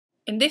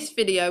In this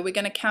video, we're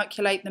going to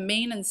calculate the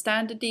mean and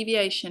standard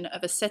deviation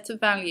of a set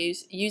of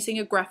values using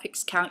a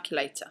graphics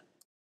calculator.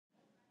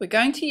 We're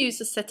going to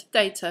use a set of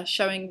data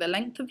showing the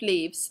length of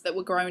leaves that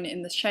were grown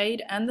in the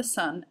shade and the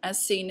sun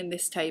as seen in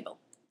this table.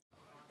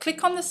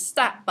 Click on the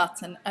Stat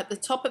button at the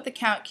top of the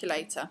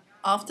calculator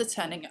after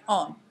turning it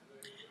on.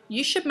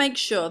 You should make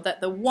sure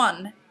that the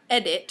 1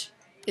 Edit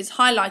is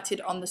highlighted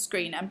on the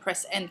screen and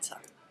press Enter.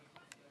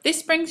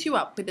 This brings you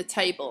up with a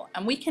table,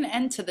 and we can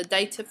enter the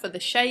data for the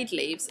shade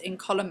leaves in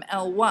column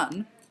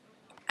L1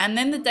 and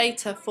then the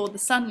data for the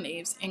sun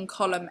leaves in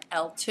column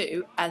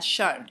L2 as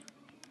shown.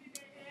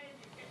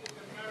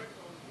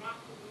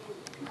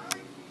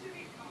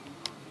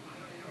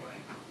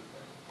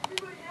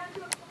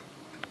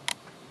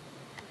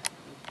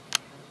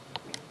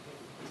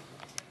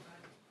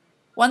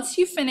 Once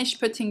you've finished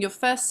putting your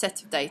first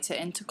set of data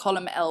into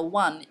column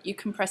L1, you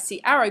can press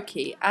the arrow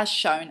key as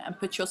shown and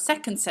put your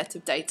second set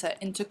of data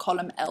into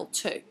column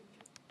L2.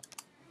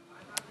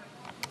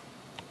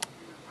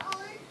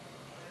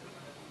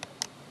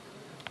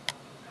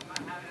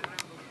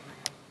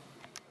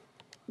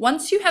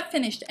 Once you have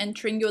finished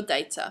entering your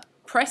data,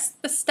 press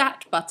the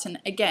Stat button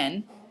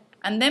again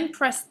and then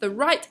press the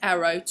right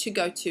arrow to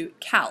go to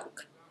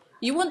Calc.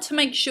 You want to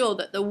make sure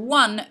that the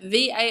 1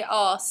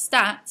 VAR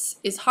Stats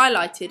is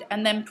highlighted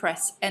and then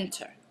press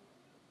Enter.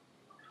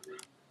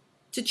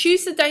 To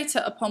choose the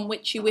data upon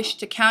which you wish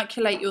to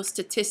calculate your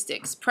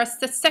statistics, press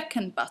the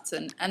second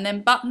button and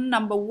then button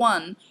number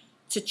 1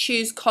 to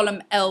choose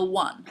column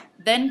L1,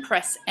 then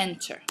press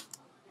Enter.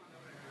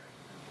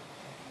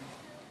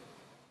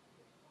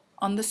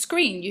 On the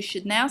screen you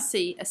should now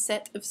see a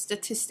set of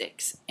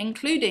statistics,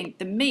 including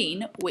the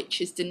mean, which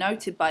is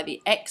denoted by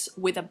the X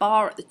with a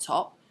bar at the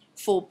top,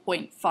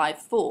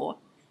 4.54,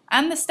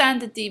 and the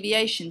standard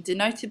deviation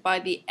denoted by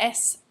the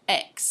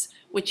SX,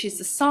 which is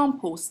the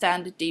sample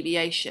standard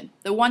deviation,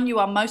 the one you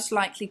are most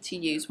likely to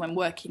use when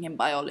working in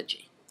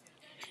biology.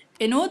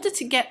 In order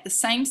to get the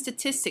same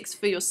statistics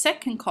for your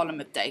second column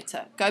of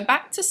data, go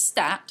back to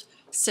Stat,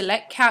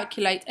 select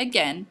Calculate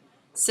again,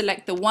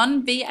 select the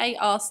 1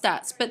 VAR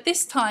Stats, but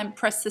this time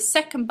press the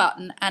second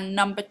button and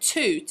number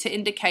 2 to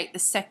indicate the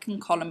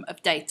second column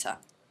of data.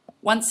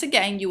 Once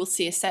again, you will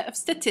see a set of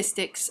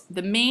statistics,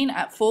 the mean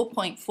at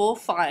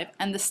 4.45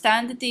 and the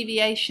standard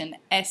deviation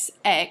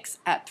SX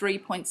at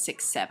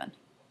 3.67.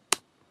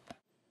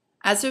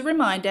 As a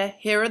reminder,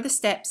 here are the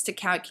steps to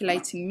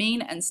calculating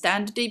mean and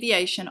standard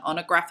deviation on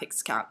a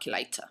graphics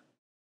calculator.